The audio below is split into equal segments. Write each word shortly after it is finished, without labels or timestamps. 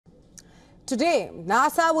Today,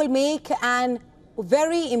 NASA will make an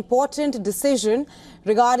very important decision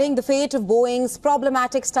regarding the fate of Boeing's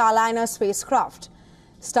problematic Starliner spacecraft.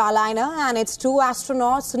 Starliner and its two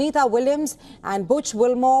astronauts, Sunita Williams and Butch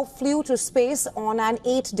Wilmore, flew to space on an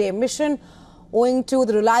 8-day mission. Owing to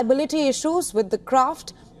the reliability issues with the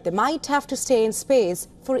craft, they might have to stay in space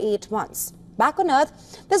for 8 months. Back on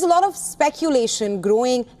Earth, there's a lot of speculation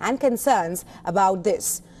growing and concerns about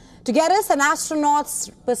this. To get us an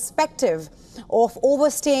astronaut's perspective of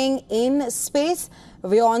overstaying in space,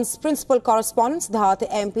 WION's principal correspondent, Siddharth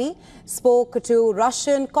MP, spoke to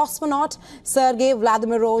Russian cosmonaut Sergey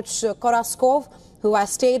Vladimirovich Korsakov, who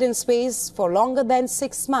has stayed in space for longer than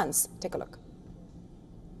 6 months. Take a look.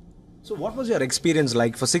 So what was your experience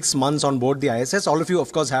like for 6 months on board the ISS? All of you,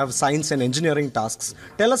 of course, have science and engineering tasks.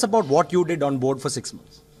 Tell us about what you did on board for 6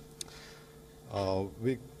 months.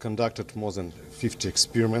 We conducted more than 50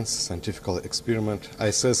 experiments, scientific experiment.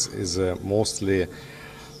 ISS is mostly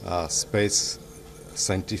a space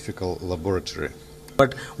scientific laboratory.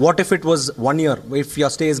 But what if it was 1 year, if your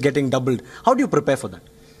stay is getting doubled? How do you prepare for that?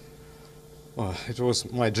 It was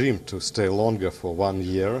my dream to stay longer for 1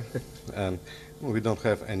 year, and we don't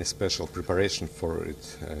have any special preparation for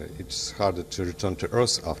it. It's harder to return to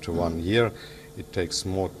Earth after 1 year. It takes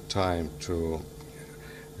more time to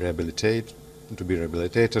be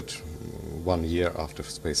rehabilitated 1 year after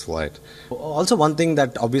space flight. Also, one thing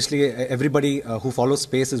that obviously everybody who follows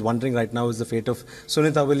space is wondering right now is the fate of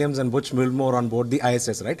Sunita Williams and Butch Wilmore on board the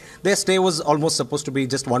ISS, right? Their stay was almost supposed to be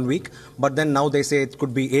just 1 week, but then now they say it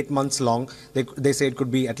could be 8 months long. They say it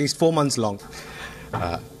could be at least 4 months long.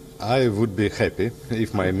 I would be happy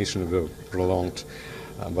if my mission were prolonged,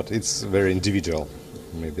 but it's very individual.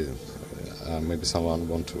 Maybe someone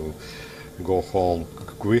want to go home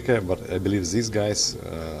quicker, but I believe these guys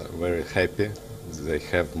are very happy. They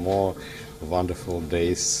have more wonderful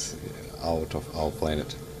days out of our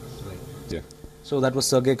planet. Yeah. So that was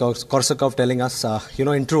Sergey Korsakov telling us,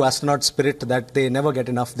 in true astronaut spirit, that they never get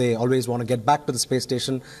enough. They always want to get back to the space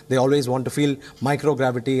station. They always want to feel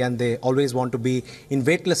microgravity, and they always want to be in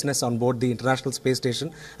weightlessness on board the International Space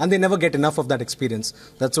Station. And they never get enough of that experience.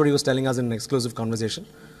 That's what he was telling us in an exclusive conversation.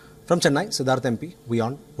 From Chennai, Siddharth MP,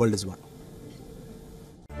 WION World is One.